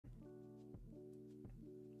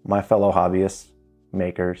my fellow hobbyists,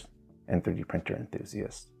 makers, and 3D printer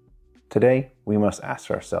enthusiasts. Today, we must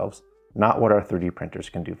ask ourselves not what our 3D printers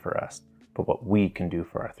can do for us, but what we can do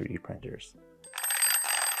for our 3D printers.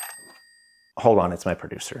 Hold on, it's my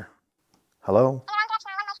producer. Hello?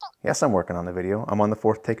 Yes, I'm working on the video. I'm on the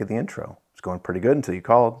 4th take of the intro. It's going pretty good until you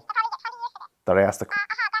called.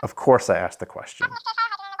 Of course I asked the question.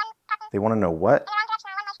 They want to know what?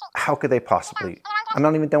 How could they possibly? I'm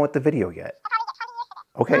not even done with the video yet.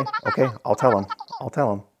 Okay, I'll tell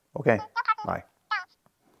them. Okay, bye.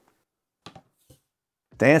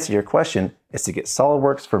 To answer your question is to get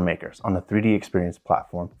Solidworks for Makers on the 3D Experience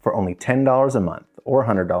platform for only $10 a month or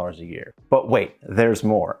 $100 a year. But wait, there's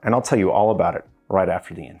more, and I'll tell you all about it right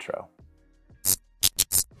after the intro.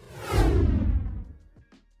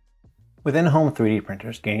 With in-home 3D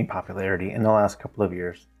printers gaining popularity in the last couple of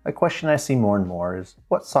years, a question I see more and more is,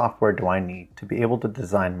 what software do I need to be able to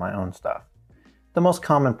design my own stuff? The most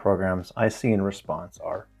common programs I see in response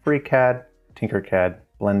are FreeCAD, Tinkercad,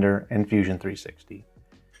 Blender, and Fusion 360.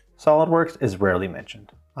 Solidworks is rarely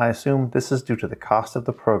mentioned. I assume this is due to the cost of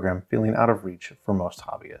the program feeling out of reach for most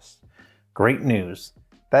hobbyists. Great news!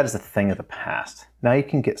 That is a thing of the past. Now you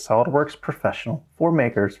can get Solidworks Professional for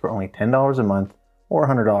makers for only $10 a month or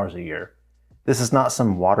 $100 a year. This is not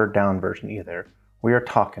some watered down version either. We are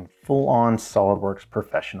talking full-on Solidworks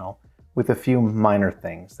Professional with a few minor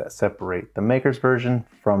things that separate the maker's version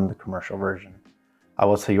from the commercial version. I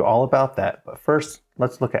will tell you all about that, but first,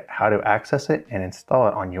 let's look at how to access it and install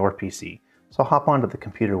it on your PC. So hop onto the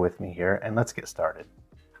computer with me here and let's get started.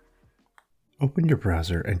 Open your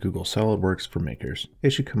browser and Google SolidWorks for Makers.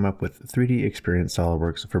 It should come up with 3D Experience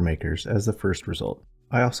SolidWorks for Makers as the first result.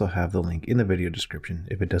 I also have the link in the video description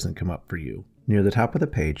if it doesn't come up for you. Near the top of the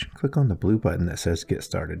page, click on the blue button that says Get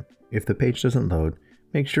Started. If the page doesn't load,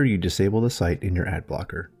 make sure you disable the site in your ad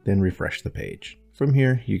blocker, then refresh the page. From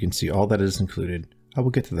here, you can see all that is included. I will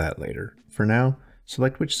get to that later. For now,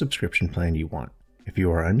 select which subscription plan you want. If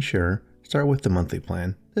you are unsure, start with the monthly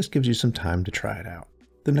plan. This gives you some time to try it out.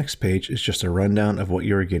 The next page is just a rundown of what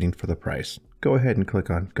you are getting for the price. Go ahead and click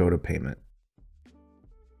on Go to Payment.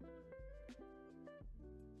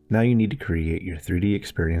 Now you need to create your 3D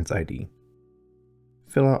Experience ID.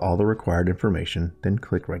 Fill out all the required information, then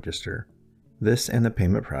click Register. This and the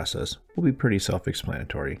payment process will be pretty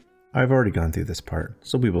self-explanatory. I've already gone through this part,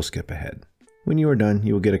 so we will skip ahead. When you are done,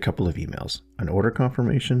 you will get a couple of emails, an order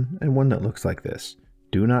confirmation, and one that looks like this.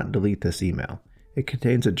 Do not delete this email. It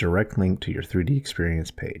contains a direct link to your 3D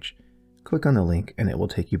Experience page. Click on the link and it will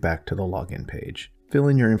take you back to the login page. Fill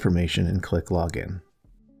in your information and click Login.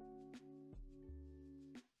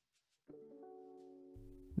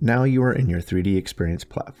 Now you are in your 3D Experience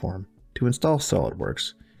platform. To install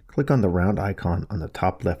SolidWorks, click on the round icon on the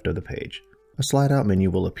top left of the page. A slide-out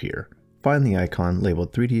menu will appear. Find the icon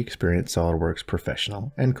labeled 3D Experience SolidWorks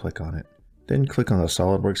Professional and click on it. Then click on the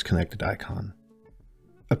SolidWorks Connected icon.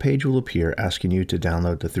 A page will appear asking you to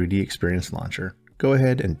download the 3D Experience Launcher. Go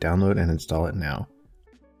ahead and download and install it now.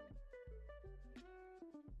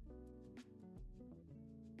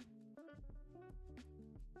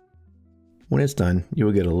 When it's done, you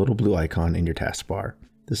will get a little blue icon in your taskbar.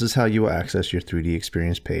 This is how you will access your 3D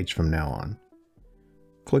Experience page from now on.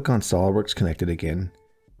 Click on SolidWorks Connected again,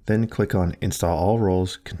 then click on Install all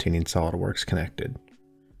roles containing SolidWorks Connected.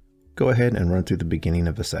 Go ahead and run through the beginning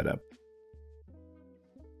of the setup.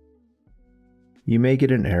 You may get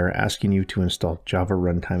an error asking you to install Java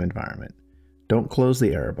Runtime Environment. Don't close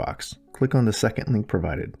the error box. Click on the second link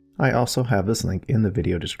provided. I also have this link in the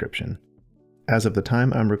video description. As of the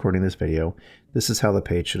time I'm recording this video, this is how the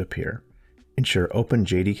page should appear. Ensure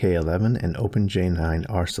OpenJDK11 and OpenJ9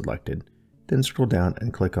 are selected. Then scroll down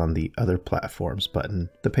and click on the Other Platforms button.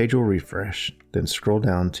 The page will refresh, then scroll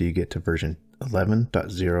down till you get to version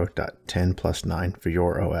 11.0.10+9 for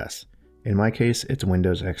your OS. In my case, it's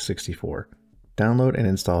Windows x64. Download and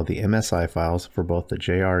install the MSI files for both the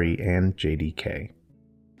JRE and JDK.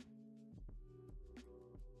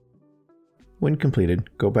 When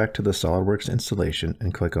completed, go back to the SolidWorks installation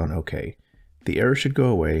and click on OK. The error should go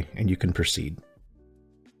away and you can proceed.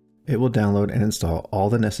 It will download and install all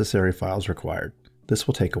the necessary files required. This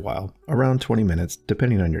will take a while, around 20 minutes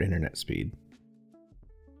depending on your internet speed.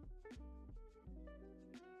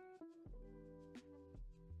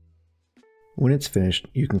 When it's finished,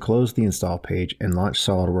 you can close the install page and launch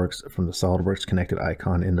SolidWorks from the SolidWorks Connected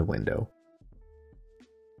icon in the window.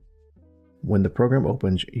 When the program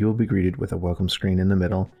opens, you will be greeted with a welcome screen in the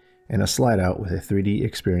middle and a slide out with a 3D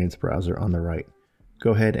Experience browser on the right.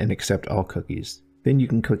 Go ahead and accept all cookies. Then you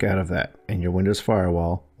can click out of that and your Windows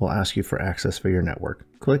firewall will ask you for access for your network.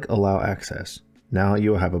 Click Allow Access. Now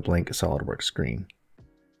you will have a blank SolidWorks screen.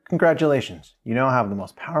 Congratulations, you now have the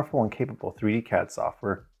most powerful and capable 3D CAD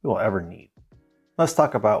software you will ever need. Let's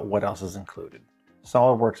talk about what else is included.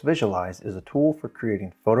 Solidworks Visualize is a tool for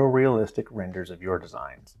creating photorealistic renders of your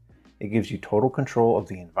designs. It gives you total control of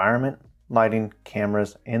the environment, lighting,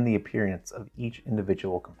 cameras, and the appearance of each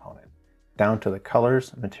individual component, down to the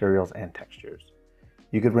colors, materials, and textures.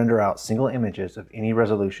 You could render out single images of any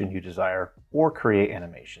resolution you desire or create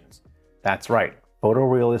animations. That's right,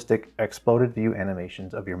 photorealistic exploded view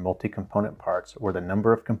animations of your multi-component parts where the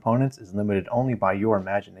number of components is limited only by your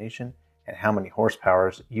imagination and how many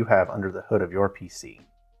horsepowers you have under the hood of your PC.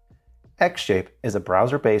 Xshape is a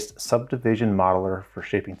browser-based subdivision modeler for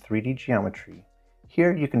shaping 3D geometry.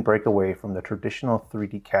 Here you can break away from the traditional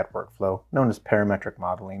 3D CAD workflow known as parametric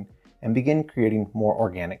modeling and begin creating more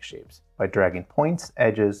organic shapes by dragging points,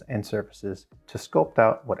 edges, and surfaces to sculpt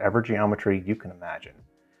out whatever geometry you can imagine.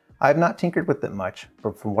 I have not tinkered with it much,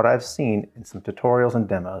 but from what I've seen in some tutorials and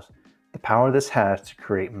demos, the power this has to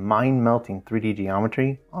create mind-melting 3D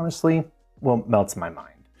geometry, honestly, well, melts my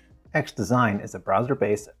mind. XDesign is a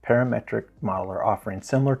browser-based parametric modeler offering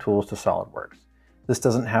similar tools to SolidWorks. This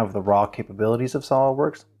doesn't have the raw capabilities of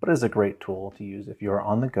SolidWorks, but is a great tool to use if you are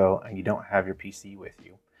on the go and you don't have your PC with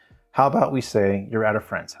you. How about we say you're at a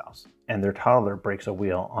friend's house and their toddler breaks a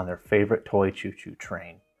wheel on their favorite toy choo-choo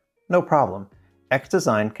train? No problem.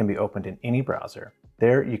 XDesign can be opened in any browser.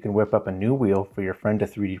 There you can whip up a new wheel for your friend to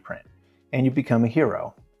 3D print, and you become a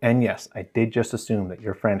hero. And yes, I did just assume that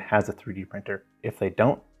your friend has a 3D printer. If they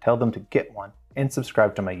don't, tell them to get one and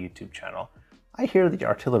subscribe to my YouTube channel. I hear the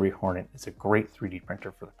Artillery Hornet is a great 3D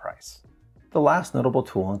printer for the price. The last notable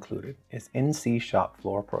tool included is NC Shop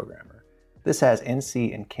Floor Programmer. This has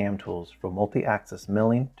NC and CAM tools for multi-axis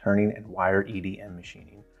milling, turning, and wire EDM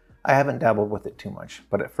machining. I haven't dabbled with it too much,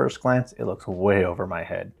 but at first glance, it looks way over my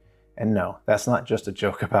head. And no, that's not just a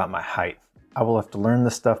joke about my height. I will have to learn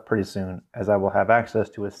this stuff pretty soon, as I will have access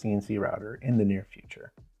to a CNC router in the near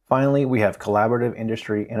future. Finally, we have Collaborative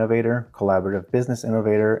Industry Innovator, Collaborative Business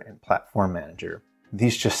Innovator, and Platform Manager.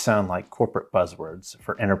 These just sound like corporate buzzwords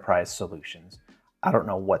for enterprise solutions. I don't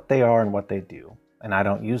know what they are and what they do, and I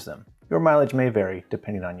don't use them. Your mileage may vary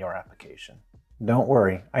depending on your application. Don't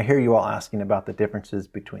worry, I hear you all asking about the differences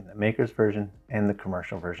between the Maker's version and the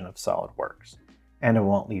commercial version of SolidWorks, and I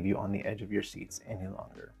won't leave you on the edge of your seats any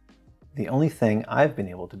longer. The only thing I've been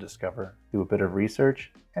able to discover through a bit of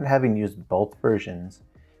research and having used both versions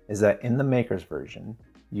is that in the Maker's version,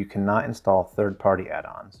 you cannot install third-party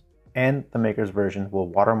add-ons, and the Maker's version will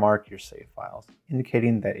watermark your save files,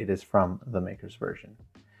 indicating that it is from the Maker's version.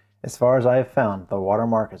 As far as I have found, the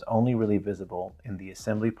watermark is only really visible in the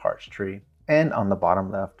assembly parts tree and on the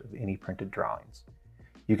bottom left of any printed drawings.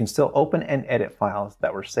 You can still open and edit files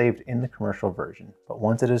that were saved in the commercial version, but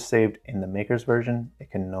once it is saved in the Maker's version,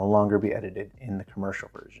 it can no longer be edited in the commercial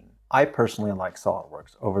version. I personally like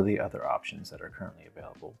SolidWorks over the other options that are currently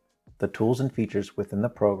available. The tools and features within the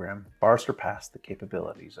program far surpass the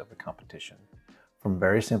capabilities of the competition. From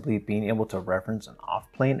very simply being able to reference an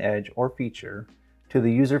off-plane edge or feature, to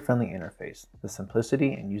the user-friendly interface, the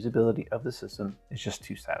simplicity and usability of the system is just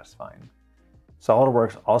too satisfying.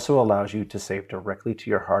 SolidWorks also allows you to save directly to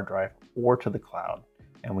your hard drive or to the cloud,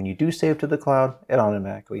 and when you do save to the cloud, it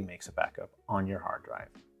automatically makes a backup on your hard drive.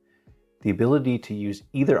 The ability to use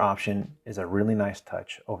either option is a really nice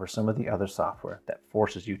touch over some of the other software that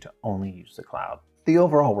forces you to only use the cloud. The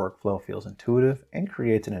overall workflow feels intuitive and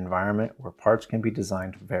creates an environment where parts can be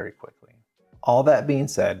designed very quickly. All that being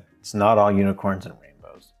said, it's not all unicorns and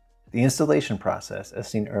rainbows. The installation process, as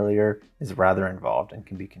seen earlier, is rather involved and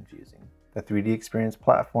can be confusing. The 3D Experience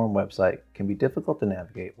platform website can be difficult to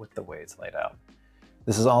navigate with the way it's laid out.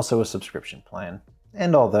 This is also a subscription plan,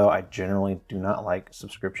 and although I generally do not like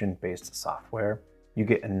subscription-based software, you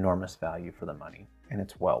get enormous value for the money, and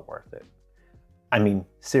it's well worth it. I mean,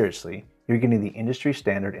 seriously, you're getting the industry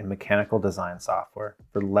standard in mechanical design software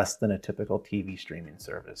for less than a typical TV streaming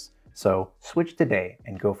service. So switch today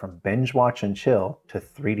and go from binge watch and chill to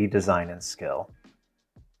 3D design and skill.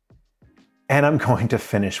 And I'm going to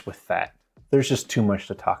finish with that. There's just too much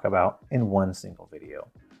to talk about in one single video.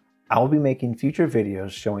 I will be making future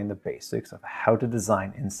videos showing the basics of how to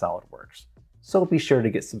design in SolidWorks. So be sure to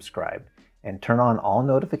get subscribed and turn on all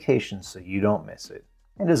notifications so you don't miss it.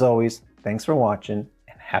 And as always, thanks for watching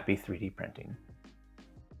and happy 3D printing.